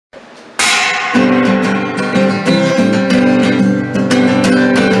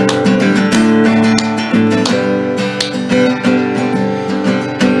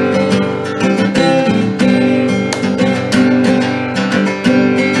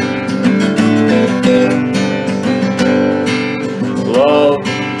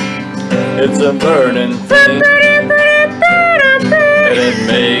a burning thing, and it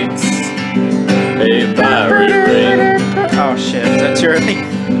makes a fiery ring. Oh shit, is that too early?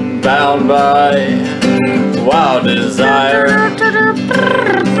 Bound by wild desire,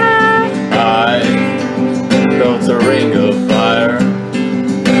 I built a ring of fire.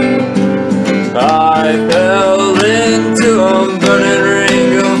 I fell into a burning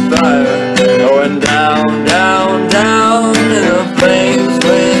ring of fire. I went down, down, down, and the flames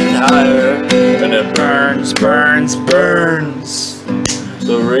went higher. And it burns, burns, burns.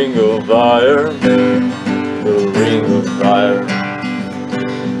 The ring of fire. The ring of fire.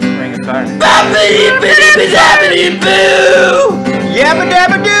 Ring of fire. Boppity-bitty-bitty-boo! Yabba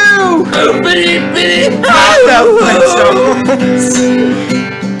dabba doo! Boopity-bitty-boo!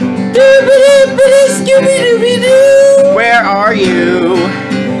 Doobity-bitty-scooby-dooby-doo! Where are you?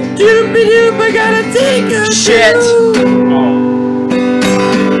 Doobity-doop, I gotta take a Shit!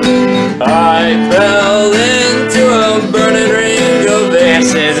 I fell into a burning ring of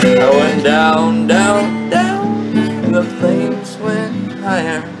acid. I went down, down, down, and the flames went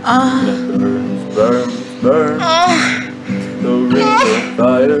higher. And it burns, burns, burns. The ring of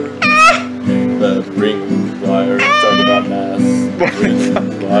fire. The ring of fire. Talk about mass. Ring of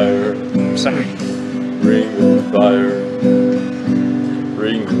fire. I'm sorry. Ring of fire.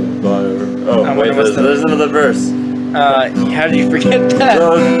 Ring of fire. Oh, wait, there's another verse. How did you forget that?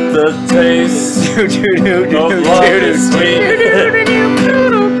 The taste of love is sweet.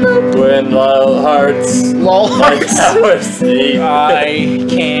 When lol hearts our seat. I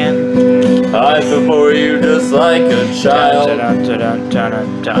can. I before you just like a child. Dun, dun, dun,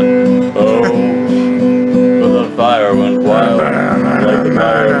 dun, dun. Oh, but the fire went wild, like the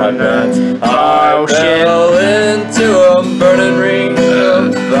fire in my pants. I fell into a burning ring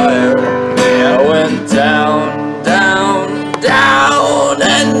of fire. I went down, down, down,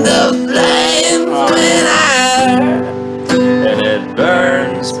 and the flames went higher. And it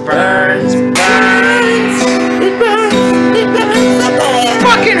burns, burns, burns. It burns, it burns, it burns.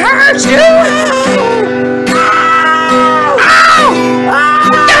 Fucking hurts, dude!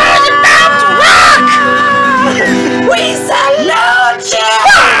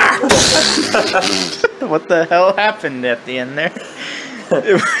 What the hell happened at the end there? But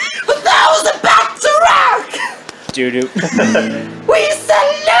that was about to rock! Doo-doo. We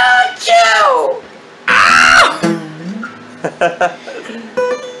salute you!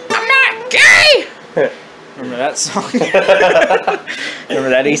 I'm not gay! Remember that song? Remember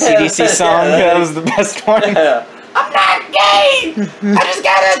that AC/DC song? Yeah, that was the best one. Yeah. I'm not gay! I just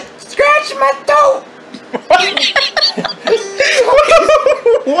gotta scratch my throat!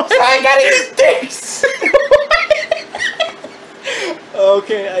 What? So I gotta eat dicks!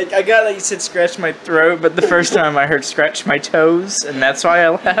 Okay, I got that you said scratch my throat, but the first time I heard scratch my toes, and that's why I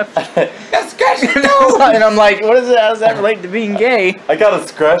laughed. Gotta scratch your toes! And I'm like, what is that? How does that relate to being gay? I got a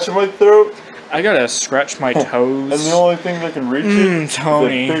scratch in my throat. I gotta scratch my toes. And the only thing that can reach it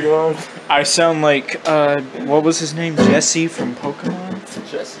Tony. is a big arm. I sound like, what was his name? Jesse from Pokemon?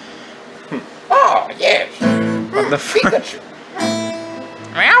 Jesse. Oh, yes. What the fuck? Pikachu.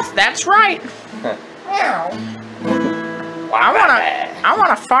 Well, that's right. Meow. Well, I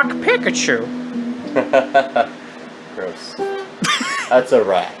wanna fuck Pikachu. Gross. That's a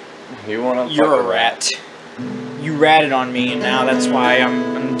rat. You wanna fuck You're a rat. You ratted on me, and now that's why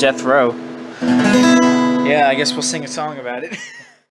I'm on death row. Yeah, I guess we'll sing a song about it.